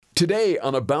Today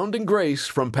on Abounding Grace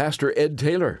from Pastor Ed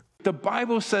Taylor. The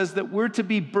Bible says that we're to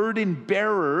be burden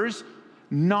bearers,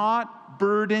 not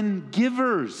burden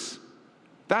givers.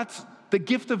 That's the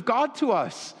gift of God to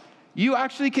us. You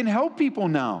actually can help people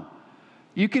now.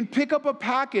 You can pick up a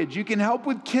package. You can help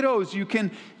with kiddos.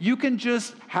 You can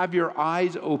just have your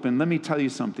eyes open. Let me tell you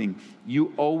something.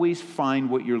 You always find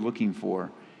what you're looking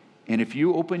for. And if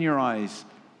you open your eyes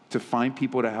to find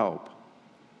people to help,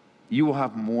 you will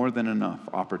have more than enough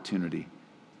opportunity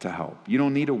to help. You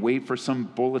don't need to wait for some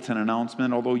bulletin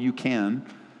announcement, although you can.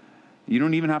 You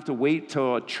don't even have to wait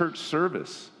till a church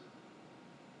service.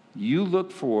 You look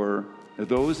for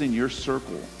those in your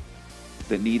circle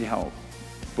that need help.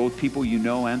 Both people you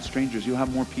know and strangers. You'll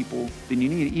have more people than you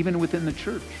need, even within the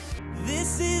church.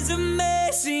 This is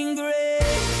amazing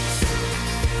grace.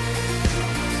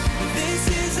 This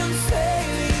is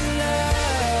unfailing love.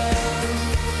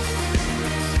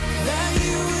 That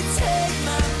you would take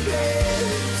my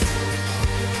place.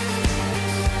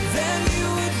 That you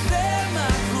would bear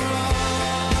my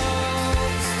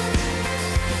cross.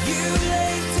 You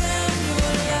laid down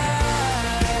your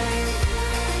life.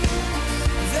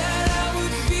 That I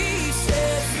would be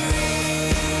set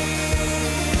free.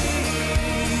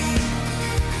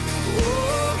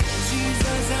 Oh,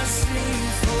 Jesus, I sing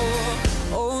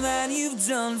for all that you've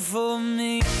done for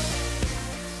me.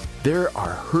 There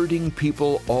are hurting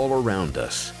people all around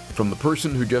us, from the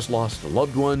person who just lost a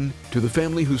loved one to the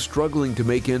family who's struggling to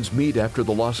make ends meet after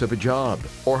the loss of a job.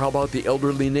 Or how about the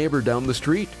elderly neighbor down the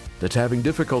street that's having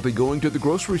difficulty going to the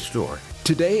grocery store?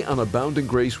 Today on Abounding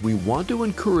Grace, we want to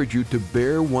encourage you to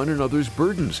bear one another's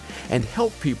burdens and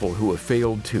help people who have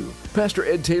failed too. Pastor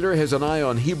Ed Taylor has an eye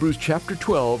on Hebrews chapter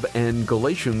 12 and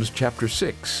Galatians chapter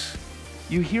 6.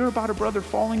 You hear about a brother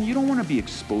falling, you don't want to be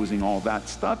exposing all that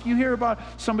stuff. You hear about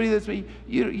somebody that's,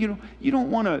 you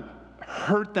don't want to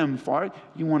hurt them far.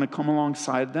 You want to come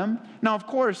alongside them. Now, of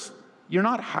course, you're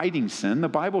not hiding sin. The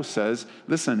Bible says,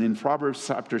 listen, in Proverbs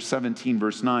chapter 17,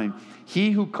 verse 9,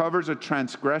 he who covers a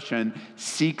transgression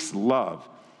seeks love,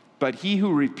 but he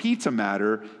who repeats a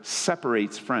matter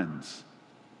separates friends.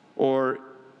 Or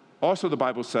also the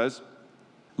Bible says,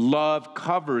 love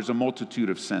covers a multitude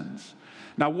of sins.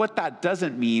 Now, what that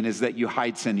doesn't mean is that you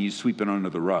hide sin and you sweep it under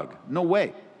the rug. No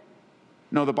way.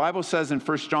 No, the Bible says in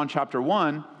 1 John chapter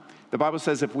 1, the Bible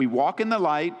says, if we walk in the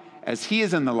light as he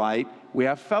is in the light, we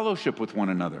have fellowship with one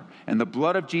another. And the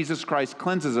blood of Jesus Christ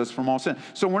cleanses us from all sin.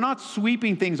 So we're not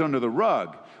sweeping things under the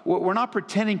rug. We're not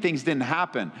pretending things didn't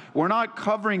happen. We're not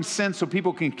covering sin so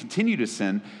people can continue to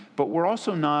sin. But we're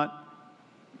also not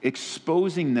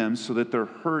exposing them so that they're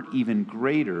hurt even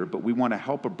greater. But we want to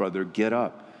help a brother get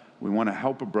up. We want to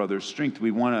help a brother's strength.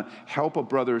 We want to help a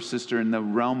brother or sister in the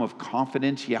realm of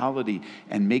confidentiality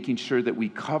and making sure that we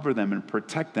cover them and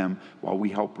protect them while we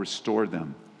help restore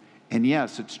them. And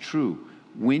yes, it's true.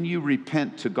 When you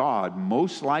repent to God,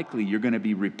 most likely you're going to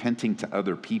be repenting to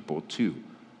other people too.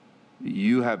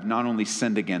 You have not only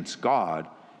sinned against God,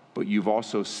 but you've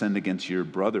also sinned against your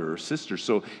brother or sister.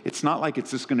 So it's not like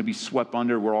it's just going to be swept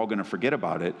under, we're all going to forget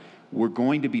about it. We're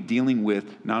going to be dealing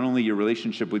with not only your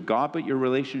relationship with God, but your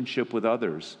relationship with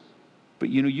others. But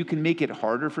you can make it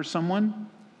harder for someone,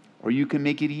 or you can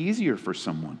make it easier for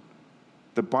someone.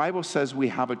 The Bible says we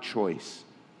have a choice.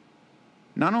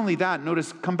 Not only that,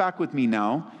 notice, come back with me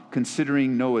now,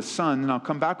 considering Noah's son, and I'll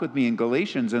come back with me in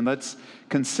Galatians, and let's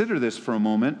consider this for a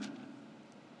moment,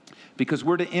 because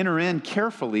we're to enter in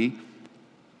carefully,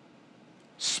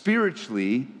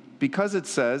 spiritually, because it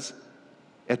says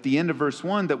at the end of verse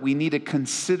 1 that we need to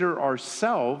consider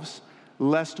ourselves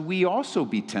lest we also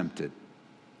be tempted.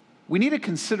 We need to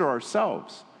consider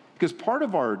ourselves, because part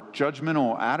of our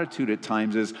judgmental attitude at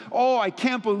times is, oh, I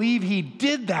can't believe he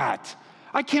did that.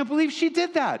 I can't believe she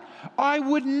did that. I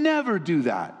would never do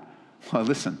that. Well,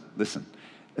 listen.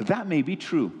 That may be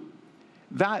true.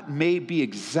 That may be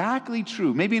exactly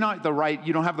true. Maybe not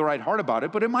you don't have the right heart about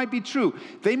it, but it might be true.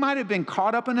 They might have been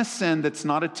caught up in a sin that's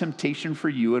not a temptation for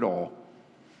you at all.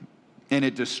 And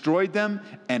it destroyed them,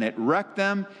 and it wrecked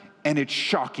them, and it's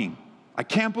shocking. I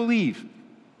can't believe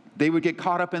they would get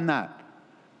caught up in that.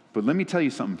 But let me tell you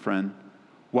something, friend.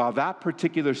 While that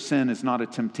particular sin is not a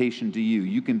temptation to you,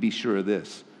 you can be sure of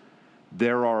this.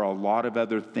 There are a lot of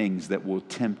other things that will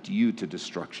tempt you to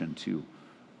destruction too.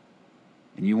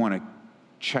 And you want to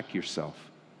check yourself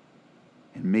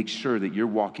and make sure that you're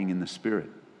walking in the Spirit.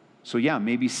 So yeah,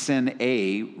 maybe sin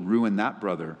A ruined that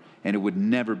brother, and it would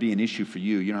never be an issue for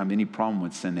you. You don't have any problem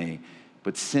with sin A.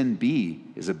 But sin B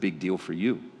is a big deal for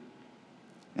you.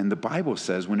 And the Bible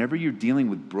says whenever you're dealing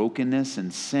with brokenness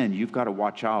and sin, you've got to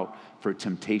watch out for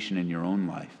temptation in your own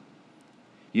life.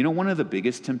 You know, one of the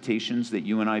biggest temptations that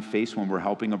you and I face when we're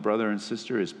helping a brother and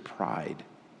sister is pride.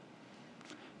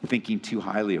 Thinking too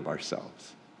highly of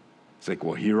ourselves. It's like,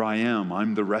 well, here I am.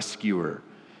 I'm the rescuer.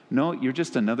 No, you're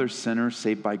just another sinner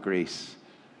saved by grace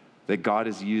that God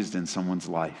has used in someone's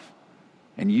life.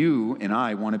 And you and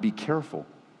I want to be careful,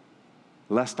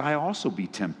 lest I also be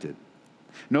tempted.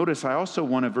 Notice, I also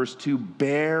want to, verse 2,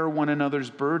 bear one another's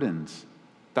burdens.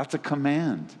 That's a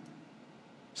command.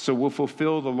 So we'll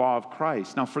fulfill the law of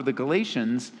Christ. Now, for the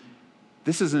Galatians,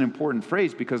 this is an important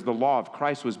phrase because the law of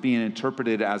Christ was being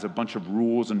interpreted as a bunch of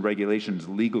rules and regulations,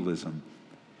 legalism.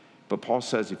 But Paul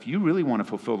says, if you really want to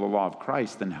fulfill the law of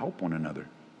Christ, then help one another.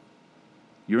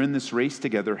 You're in this race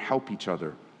together, help each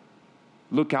other.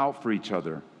 Look out for each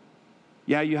other.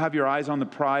 Yeah, you have your eyes on the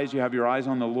prize, you have your eyes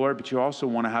on the Lord, but you also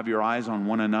want to have your eyes on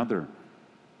one another.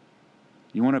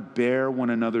 You want to bear one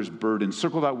another's burden.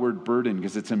 Circle that word burden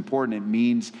because it's important. It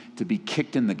means to be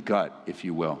kicked in the gut, if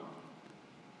you will.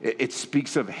 It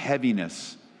speaks of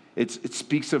heaviness. It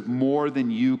speaks of more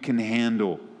than you can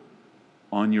handle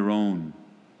on your own.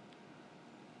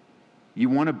 You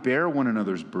want to bear one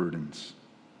another's burdens.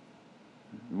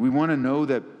 We want to know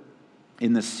that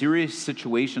in the serious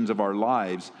situations of our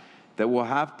lives that we'll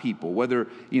have people, whether,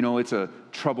 it's a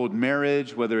troubled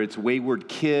marriage, whether it's wayward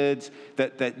kids,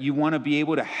 that you want to be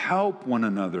able to help one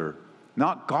another,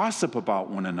 not gossip about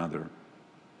one another.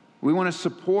 We want to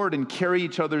support and carry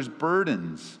each other's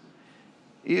burdens.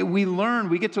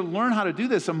 We get to learn how to do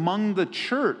this among the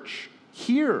church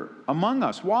here, among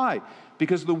us. Why?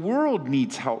 Because the world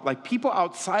needs help. Like people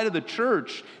outside of the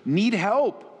church need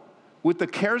help with the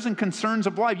cares and concerns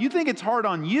of life. You think it's hard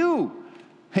on you.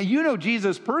 Hey, you know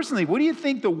Jesus personally. What do you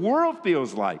think the world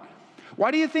feels like?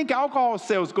 Why do you think alcohol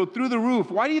sales go through the roof?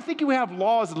 Why do you think you have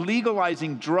laws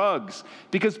legalizing drugs?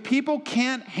 Because people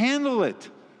can't handle it.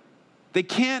 They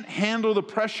can't handle the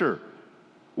pressure.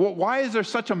 Well, why is there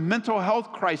such a mental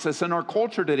health crisis in our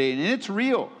culture today? And it's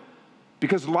real.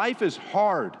 Because life is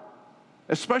hard,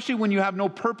 especially when you have no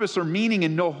purpose or meaning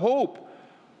and no hope.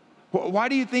 Why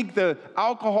do you think the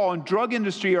alcohol and drug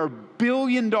industry are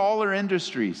billion-dollar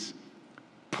industries,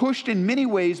 pushed in many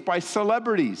ways by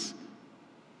celebrities?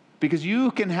 Because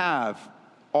you can have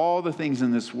all the things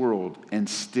in this world and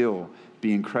still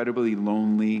be incredibly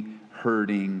lonely,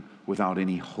 hurting, without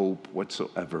any hope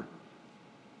whatsoever.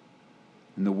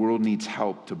 And the world needs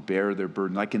help to bear their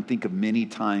burden. I can think of many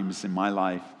times in my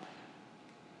life.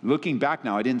 Looking back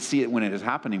now, I didn't see it when it was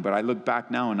happening, but I look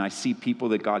back now and I see people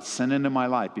that God sent into my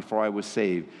life before I was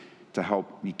saved to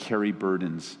help me carry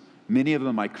burdens. Many of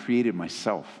them I created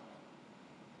myself.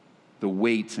 The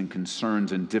weights and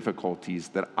concerns and difficulties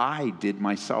that I did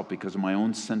myself because of my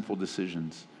own sinful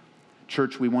decisions.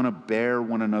 Church, we want to bear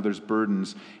one another's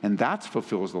burdens, and that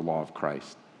fulfills the law of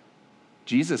Christ.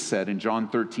 Jesus said in John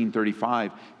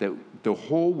 13:35 that the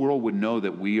whole world would know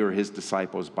that we are his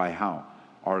disciples by how?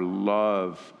 Our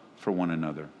love for one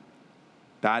another.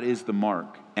 That is the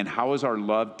mark. And how is our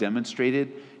love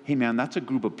demonstrated? Hey man, that's a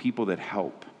group of people that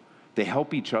help. They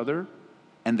help each other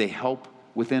and they help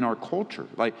within our culture.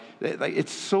 Like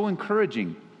it's so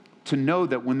encouraging to know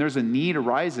that when there's a need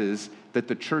arises, that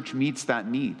the church meets that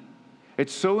need.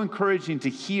 It's so encouraging to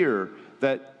hear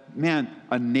that, man,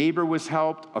 a neighbor was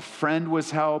helped, a friend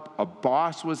was helped, a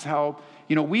boss was helped.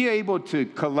 We are able to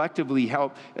collectively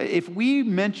help. If we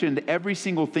mentioned every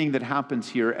single thing that happens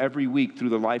here every week through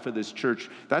the life of this church,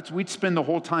 we'd spend the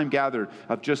whole time gathered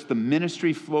of just the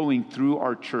ministry flowing through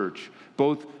our church,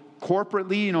 both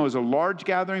corporately, as a large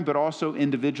gathering, but also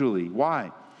individually.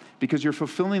 Why? Because you're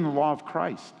fulfilling the law of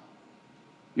Christ.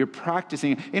 You're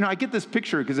practicing. I get this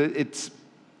picture because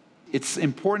it's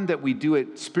important that we do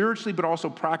it spiritually, but also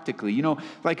practically.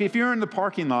 Like if you're in the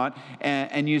parking lot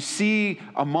and you see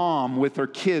a mom with her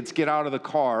kids get out of the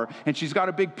car and she's got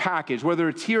a big package, whether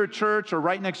it's here at church or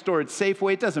right next door at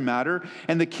Safeway, it doesn't matter.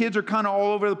 And the kids are kind of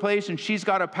all over the place and she's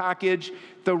got a package.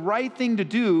 The right thing to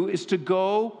do is to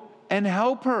go and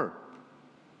help her.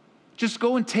 Just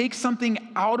go and take something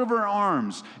out of her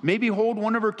arms. Maybe hold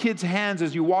one of her kids' hands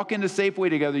as you walk into Safeway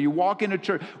together. You walk into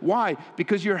church. Why?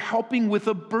 Because you're helping with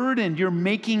a burden. You're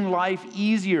making life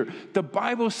easier. The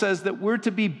Bible says that we're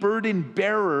to be burden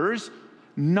bearers,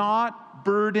 not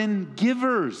burden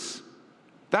givers.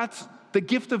 That's the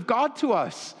gift of God to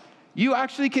us. You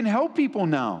actually can help people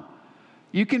now.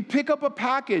 You can pick up a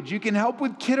package. You can help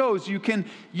with kiddos.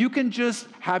 You can just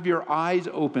have your eyes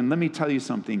open. Let me tell you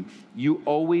something. You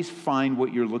always find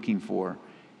what you're looking for.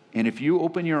 And if you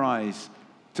open your eyes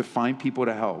to find people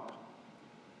to help,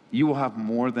 you will have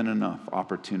more than enough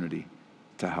opportunity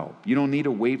to help. You don't need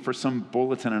to wait for some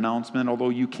bulletin announcement,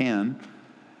 although you can.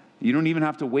 You don't even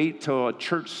have to wait till a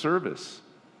church service.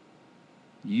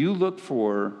 You look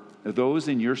for those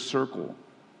in your circle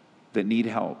that need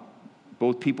help,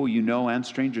 both people you know and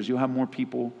strangers. You'll have more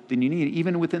people than you need,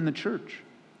 even within the church.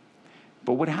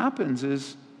 But what happens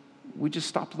is we just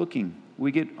stop looking.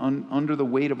 We get under the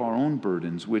weight of our own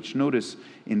burdens, which, notice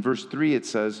in verse 3 it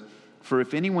says, "For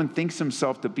if anyone thinks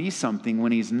himself to be something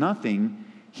when he's nothing,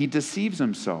 he deceives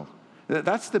himself."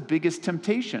 That's the biggest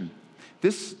temptation.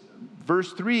 This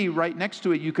verse 3, right next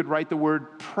to it, you could write the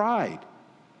word pride.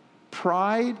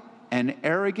 Pride and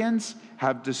arrogance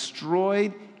have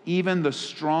destroyed even the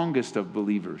strongest of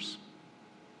believers.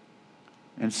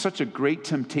 And such a great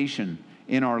temptation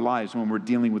in our lives when we're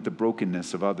dealing with the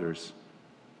brokenness of others.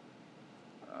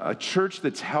 A church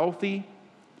that's healthy,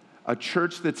 a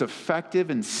church that's effective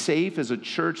and safe, is a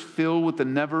church filled with the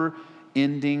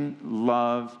never-ending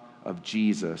love of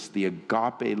Jesus, the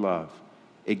agape love.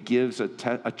 It gives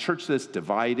a church that's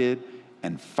divided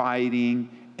and fighting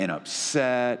and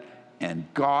upset and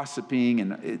gossiping,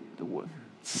 and it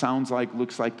sounds like,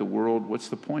 looks like the world. What's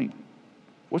the point?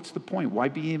 What's the point? Why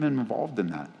be even involved in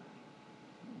that?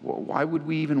 Why would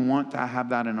we even want to have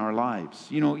that in our lives?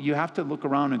 You know, you have to look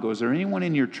around and go, is there anyone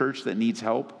in your church that needs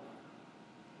help?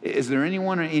 Is there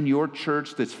anyone in your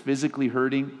church that's physically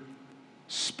hurting,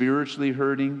 spiritually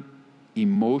hurting,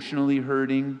 emotionally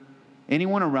hurting?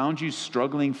 Anyone around you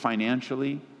struggling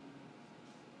financially?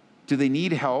 Do they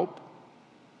need help?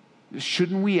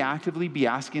 Shouldn't we actively be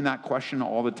asking that question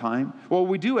all the time? Well,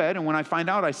 we do, Ed, and when I find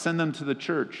out, I send them to the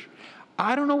church.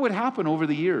 I don't know what happened over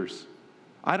the years.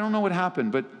 I don't know what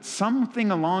happened, but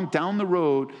something along down the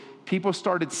road, people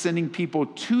started sending people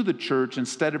to the church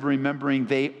instead of remembering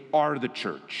they are the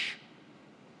church.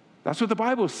 That's what the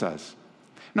Bible says.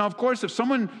 Now, of course, if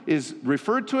someone is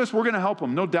referred to us, we're going to help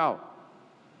them, no doubt.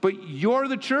 But you're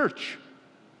the church.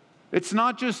 It's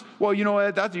not just, well, you know,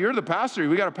 you're the pastor.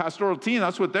 We got a pastoral team.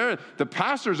 That's what the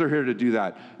pastors are here to do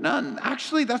that. No,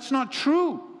 actually, that's not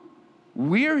true.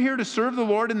 We're here to serve the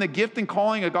Lord in the gift and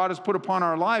calling that God has put upon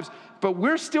our lives, but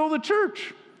we're still the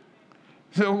church.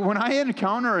 So when I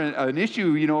encounter an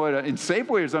issue, you know, in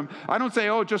Safeway or something, I don't say,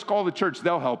 oh, just call the church.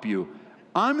 They'll help you.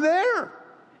 I'm there.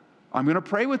 I'm going to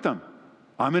pray with them.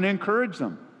 I'm going to encourage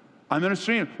them. I'm going to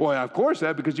stream. Well, of course,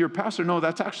 Ed, because you're a pastor. No,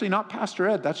 that's actually not Pastor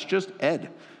Ed. That's just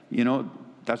Ed. You know,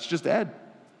 that's just Ed.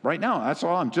 Right now, that's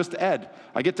all. I'm just Ed.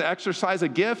 I get to exercise a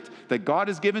gift that God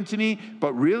has given to me,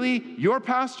 but really, your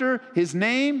pastor, his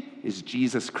name is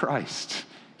Jesus Christ.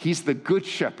 He's the good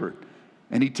shepherd,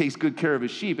 and he takes good care of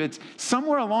his sheep. It's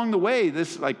somewhere along the way,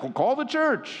 this, like, call the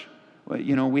church. Well,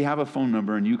 you know, we have a phone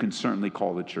number, and you can certainly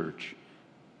call the church.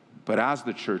 But as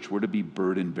the church, we're to be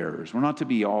burden bearers. We're not to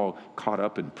be all caught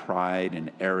up in pride and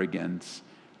arrogance,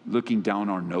 looking down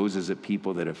our noses at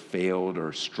people that have failed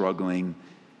or struggling,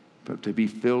 but to be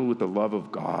filled with the love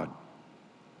of God.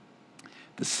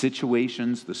 The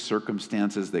situations, the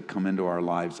circumstances that come into our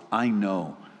lives, I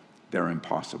know they're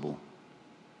impossible.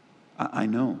 I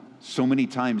know. So many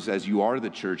times as you are the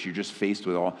church, you're just faced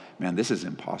with man, this is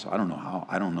impossible. I don't know how.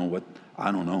 I don't know.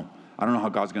 I don't know how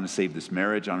God's going to save this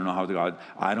marriage. I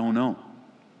don't know.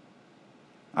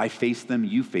 I face them,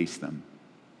 you face them.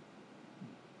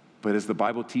 But as the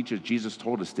Bible teaches, Jesus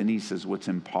told us, didn't he? He says, what's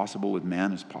impossible with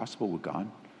man is possible with God.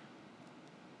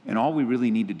 And all we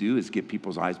really need to do is get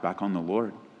people's eyes back on the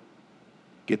Lord.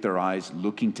 Get their eyes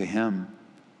looking to him,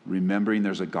 remembering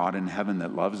there's a God in heaven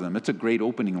that loves them. It's a great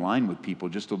opening line with people,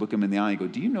 just to look them in the eye and go,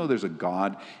 do you know there's a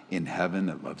God in heaven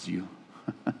that loves you?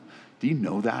 Do you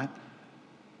know that?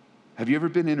 Have you ever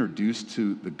been introduced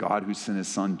to the God who sent his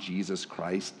son, Jesus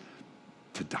Christ,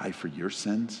 to die for your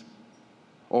sins?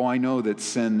 Oh, I know that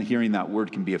sin, hearing that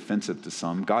word, can be offensive to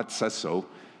some. God says so.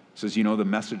 Says, you know, the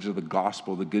message of the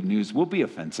gospel, the good news, will be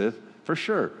offensive, for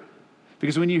sure.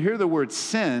 Because when you hear the word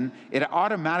sin, it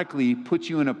automatically puts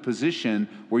you in a position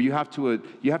where you have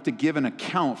to give an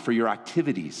account for your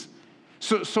activities.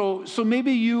 So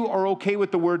maybe you are okay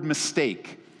with the word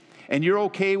mistake, and you're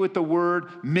okay with the word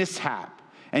mishap,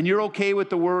 and you're okay with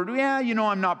the word,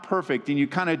 I'm not perfect, and you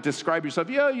kind of describe yourself,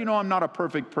 I'm not a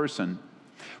perfect person.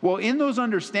 Well, in those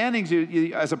understandings,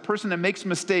 you, as a person that makes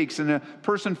mistakes and a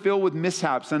person filled with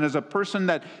mishaps and as a person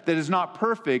that is not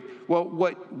perfect, well,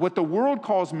 what the world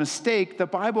calls mistake, the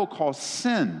Bible calls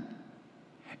sin.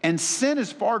 And sin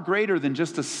is far greater than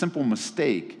just a simple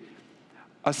mistake.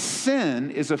 A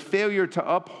sin is a failure to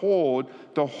uphold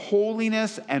the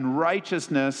holiness and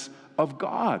righteousness of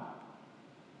God,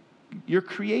 your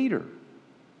Creator.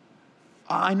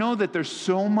 I know that there's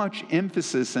so much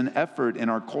emphasis and effort in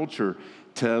our culture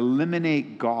to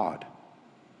eliminate God.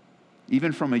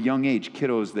 Even from a young age,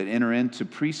 kiddos that enter into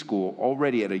preschool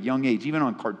already at a young age, even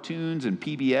on cartoons and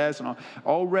PBS, and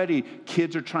already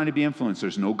kids are trying to be influenced.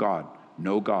 There's no God.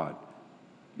 no God.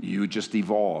 You just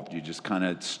evolved. You just kind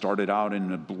of started out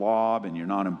in a blob and you're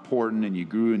not important, and you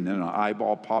grew and then an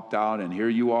eyeball popped out and here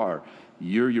you are.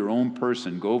 You're your own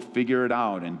person. Go figure it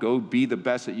out and go be the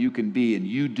best that you can be, and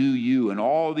you do you, and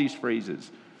all these phrases.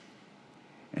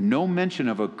 And no mention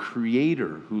of a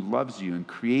creator who loves you and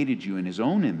created you in his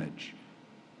own image.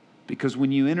 Because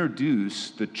when you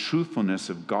introduce the truthfulness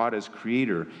of God as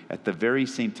creator, at the very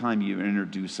same time you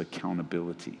introduce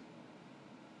accountability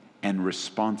and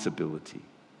responsibility.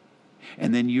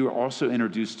 And then you're also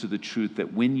introduced to the truth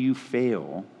that when you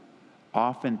fail,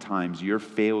 oftentimes your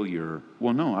failure,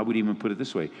 well, no, I would even put it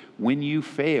this way. When you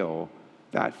fail,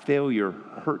 that failure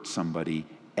hurts somebody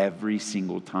every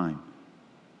single time.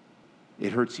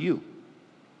 It hurts you.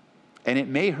 And it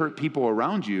may hurt people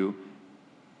around you,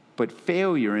 but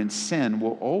failure and sin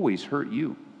will always hurt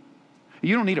you.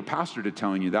 You don't need a pastor to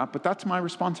tell you that, but that's my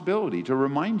responsibility to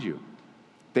remind you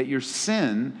that your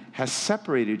sin has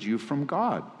separated you from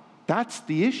God. That's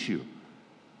the issue.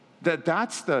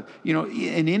 That's the,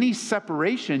 in any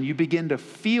separation, you begin to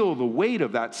feel the weight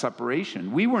of that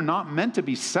separation. We were not meant to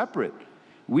be separate.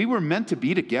 We were meant to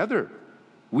be together.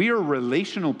 We are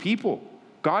relational people.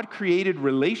 God created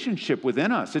relationship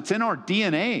within us. It's in our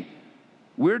DNA.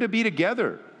 We're to be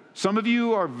together. Some of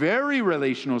you are very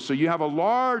relational, so you have a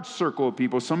large circle of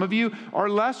people. Some of you are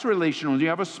less relational. You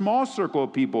have a small circle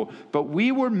of people. But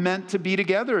we were meant to be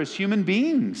together as human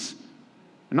beings,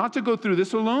 not to go through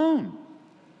this alone.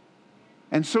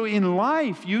 And so in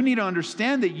life, you need to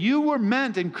understand that you were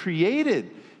meant and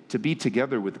created to be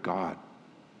together with God.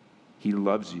 He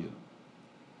loves you.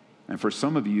 And for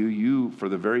some of you, you, for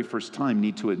the very first time,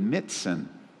 need to admit sin.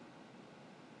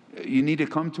 You need to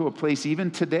come to a place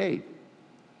even today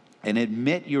and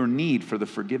admit your need for the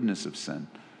forgiveness of sin.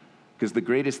 Because the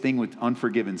greatest thing with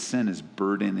unforgiven sin is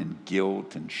burden and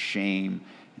guilt and shame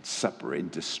and separate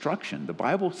and destruction. The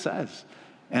Bible says,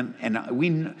 and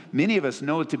many of us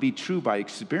know it to be true by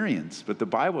experience, but the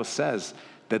Bible says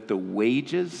that the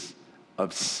wages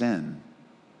of sin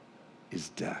is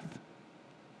death.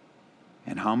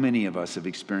 And how many of us have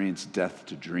experienced death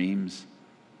to dreams,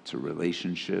 to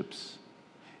relationships,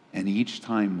 and each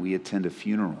time we attend a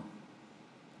funeral,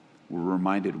 we're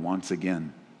reminded once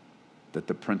again that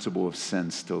the principle of sin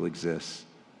still exists.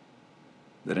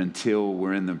 That until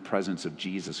we're in the presence of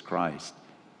Jesus Christ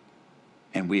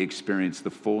and we experience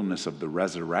the fullness of the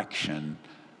resurrection,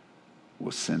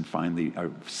 will sin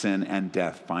and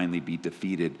death finally be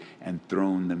defeated and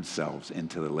thrown themselves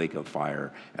into the lake of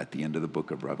fire at the end of the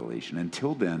book of Revelation.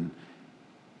 Until then,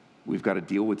 we've got to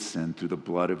deal with sin through the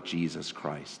blood of Jesus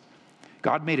Christ.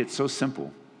 God made it so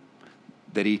simple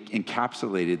that he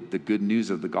encapsulated the good news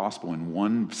of the gospel in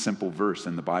one simple verse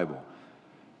in the Bible.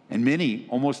 And many,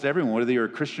 almost everyone, whether you're a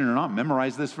Christian or not,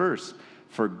 memorize this verse.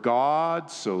 For God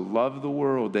so loved the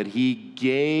world that he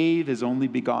gave his only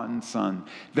begotten son,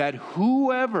 that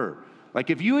whoever, like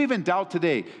if you even doubt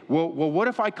today, well, what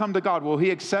if I come to God? Will he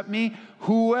accept me?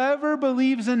 Whoever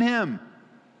believes in him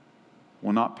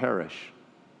will not perish,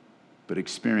 but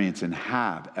experience and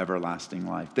have everlasting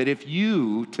life. That if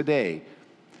you today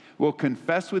will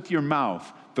confess with your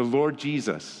mouth the Lord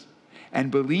Jesus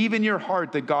and believe in your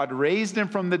heart that God raised him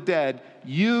from the dead,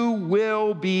 you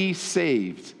will be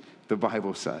saved, the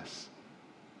Bible says.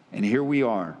 And here we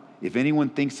are. If anyone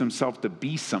thinks himself to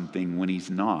be something when he's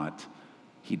not,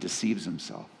 he deceives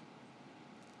himself.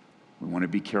 We want to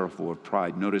be careful of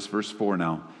pride. Notice verse 4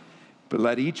 now. But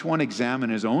let each one examine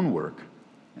his own work,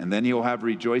 and then he'll have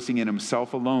rejoicing in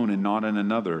himself alone and not in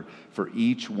another, for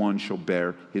each one shall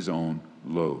bear his own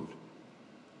load.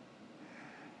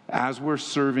 As we're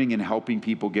serving and helping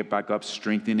people get back up,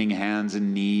 strengthening hands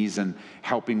and knees and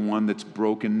helping one that's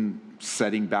broken,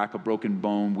 setting back a broken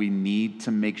bone, we need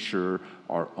to make sure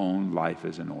our own life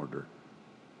is in order.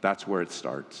 That's where it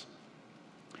starts.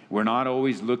 We're not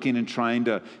always looking and trying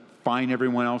to find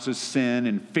everyone else's sin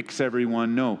and fix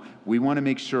everyone. No, we want to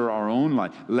make sure our own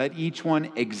life. Let each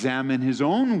one examine his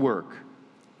own work.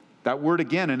 That word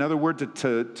again, another word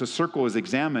to circle is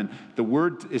examine. The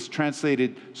word is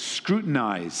translated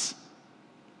scrutinize.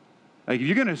 Like if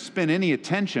you're going to spend any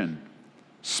attention,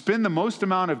 spend the most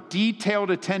amount of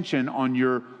detailed attention on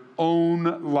your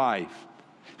own life.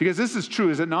 Because this is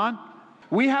true, is it not?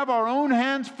 We have our own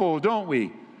hands full, don't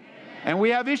we? And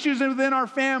we have issues within our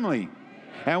family.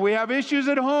 And we have issues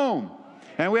at home.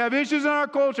 And we have issues in our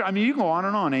culture. I mean, you can go on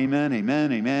and on. Amen,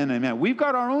 amen, amen, amen. We've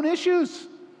got our own issues.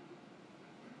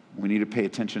 We need to pay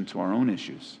attention to our own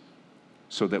issues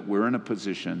so that we're in a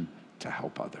position to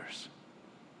help others.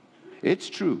 It's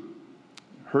true.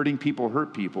 Hurting people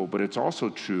hurt people, but it's also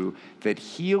true that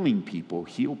healing people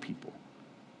heal people.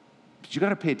 But you got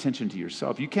to pay attention to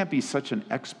yourself. You can't be such an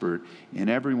expert in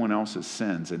everyone else's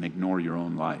sins and ignore your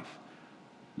own life.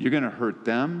 You're going to hurt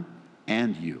them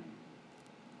and you.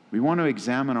 We want to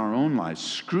examine our own lives,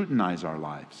 scrutinize our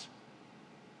lives.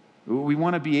 We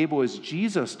want to be able, as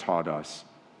Jesus taught us,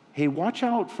 hey, watch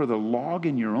out for the log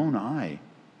in your own eye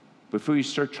before you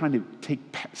start trying to take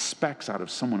specks out of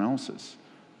someone else's.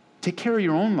 Take care of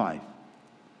your own life.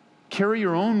 Carry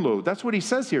your own load. That's what he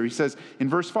says here. He says in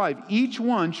verse 5, each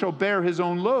one shall bear his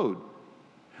own load.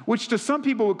 Which to some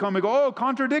people would come and go, oh,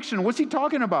 contradiction. What's he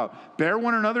talking about? Bear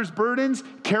one another's burdens,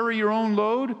 carry your own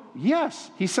load?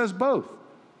 Yes, he says both.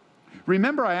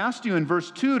 Remember, I asked you in verse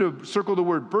 2 to circle the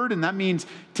word burden. That means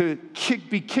to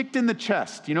be kicked in the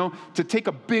chest, to take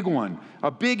a big one, a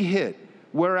big hit.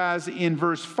 Whereas in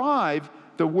verse 5,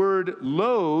 the word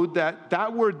load,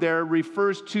 that word there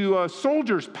refers to a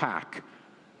soldier's pack.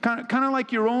 Kind of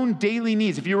like your own daily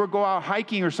needs. If you were to go out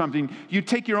hiking or something, you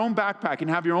take your own backpack and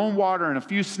have your own water and a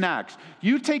few snacks.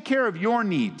 You take care of your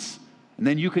needs, and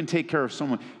then you can take care of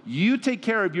someone. You take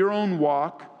care of your own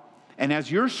walk, and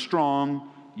as you're strong,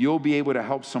 you'll be able to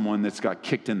help someone that's got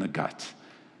kicked in the gut.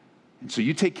 And so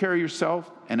you take care of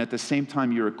yourself, and at the same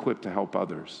time, you're equipped to help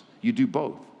others. You do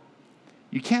both.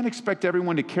 You can't expect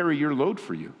everyone to carry your load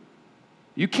for you.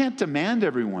 You can't demand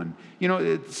everyone.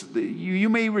 You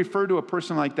may refer to a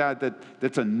person like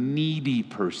that's a needy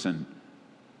person.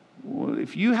 Well,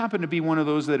 if you happen to be one of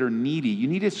those that are needy, you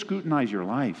need to scrutinize your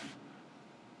life.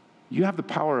 You have the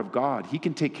power of God. He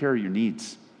can take care of your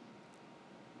needs.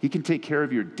 He can take care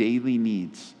of your daily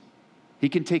needs. He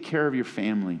can take care of your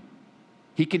family.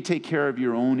 He can take care of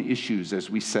your own issues, as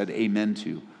we said amen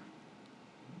to.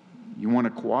 You want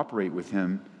to cooperate with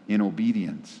him in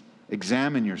obedience.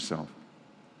 Examine yourself.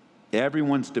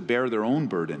 Everyone's to bear their own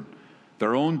burden,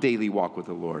 their own daily walk with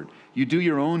the Lord. You do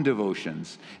your own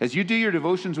devotions. As you do your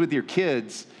devotions with your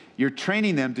kids, you're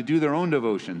training them to do their own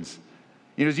devotions.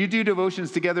 As you do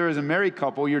devotions together as a married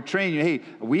couple, you're training, hey,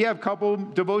 we have couple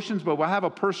devotions, but we'll have a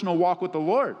personal walk with the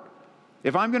Lord.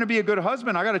 If I'm going to be a good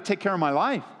husband, I got to take care of my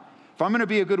life. If I'm going to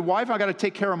be a good wife, I got to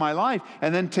take care of my life.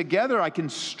 And then together I can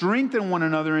strengthen one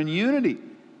another in unity.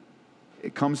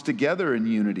 It comes together in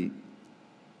unity.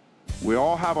 We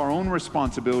all have our own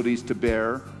responsibilities to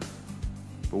bear,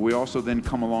 but we also then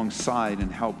come alongside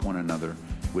and help one another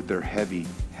with their heavy,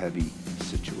 heavy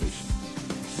situations.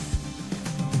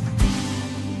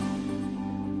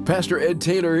 Pastor Ed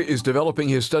Taylor is developing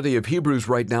his study of Hebrews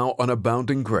right now on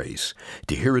Abounding Grace.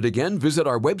 To hear it again, visit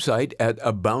our website at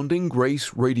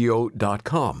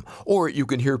aboundinggraceradio.com, or you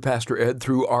can hear Pastor Ed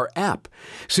through our app.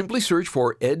 Simply search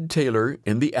for Ed Taylor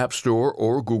in the App Store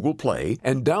or Google Play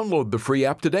and download the free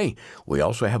app today. We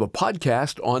also have a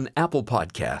podcast on Apple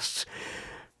Podcasts.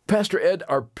 Pastor Ed,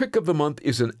 our pick of the month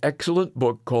is an excellent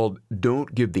book called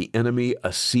Don't Give the Enemy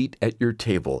a Seat at Your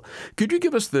Table. Could you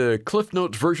give us the Cliff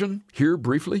Notes version here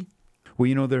briefly?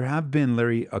 Well, there have been,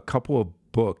 Larry, a couple of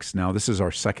books. Now, this is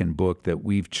our second book that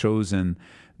we've chosen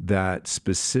that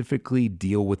specifically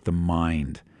deal with the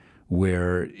mind,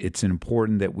 where it's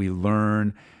important that we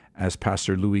learn, as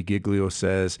Pastor Louis Giglio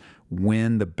says,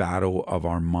 win the battle of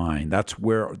our mind. That's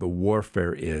where the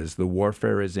warfare is. The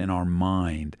warfare is in our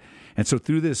mind. And so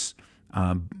through this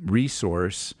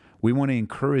resource, we want to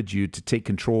encourage you to take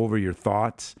control over your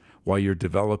thoughts while you're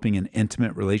developing an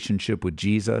intimate relationship with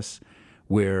Jesus,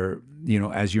 where,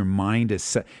 as your mind is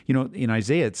set, in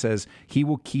Isaiah it says, he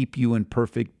will keep you in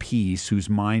perfect peace whose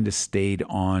mind is stayed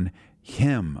on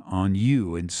him, on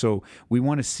you. And so we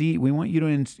want you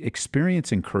to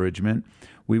experience encouragement.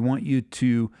 We want you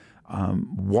to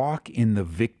walk in the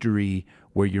victory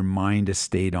where your mind is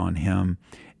stayed on him,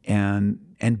 and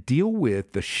deal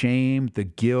with the shame, the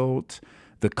guilt,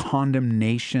 the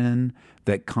condemnation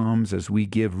that comes as we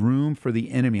give room for the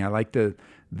enemy. I like I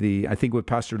think what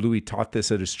Pastor Louis taught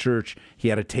this at his church, he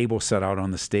had a table set out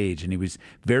on the stage and he was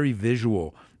very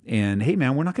visual. And hey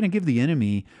man, we're not going to give the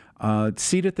enemy a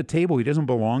seat at the table. He doesn't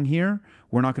belong here.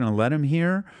 We're not going to let him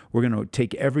here. We're going to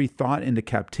take every thought into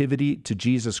captivity to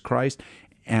Jesus Christ.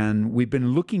 And we've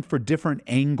been looking for different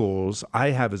angles. I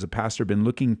have, as a pastor, been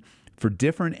looking for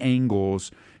different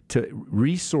angles to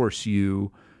resource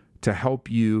you to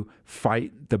help you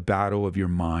fight the battle of your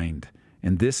mind.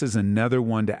 And this is another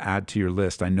one to add to your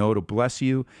list. I know it'll bless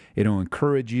you, it'll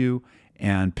encourage you,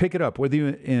 and pick it up. Whether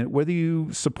you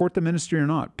support the ministry or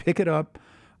not, pick it up.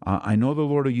 I know the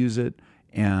Lord will use it.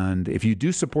 And if you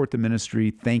do support the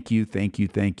ministry, thank you, thank you,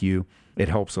 thank you. It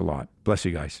helps a lot. Bless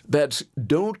you guys. That's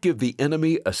Don't Give the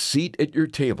Enemy a Seat at Your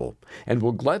Table. And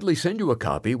we'll gladly send you a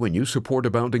copy when you support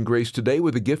Abounding Grace today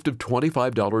with a gift of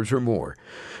 $25 or more.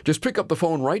 Just pick up the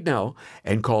phone right now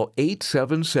and call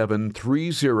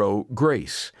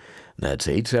 877-30-GRACE. That's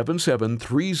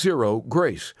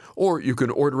 877-30-GRACE. Or you can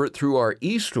order it through our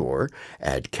e-store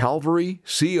at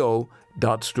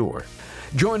calvaryco.store.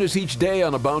 Join us each day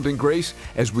on Abounding Grace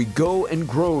as we go and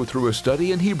grow through a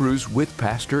study in Hebrews with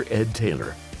Pastor Ed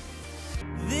Taylor.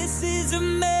 This is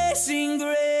amazing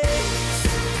grace.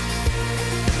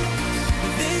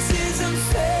 This is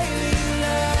unfailing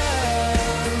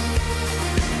love.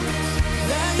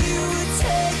 That you would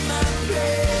take my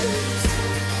place.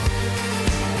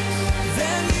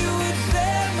 That you would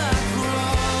bear my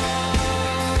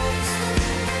cross.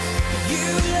 You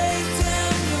laid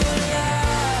down your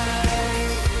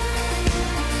life.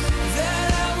 That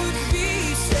I would be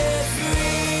set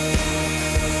free.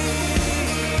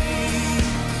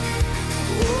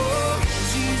 Oh,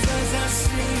 Jesus, I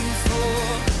sing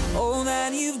for all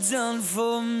that you've done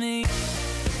for me.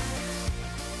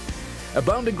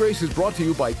 Abounding Grace is brought to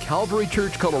you by Calvary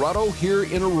Church, Colorado, here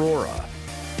in Aurora.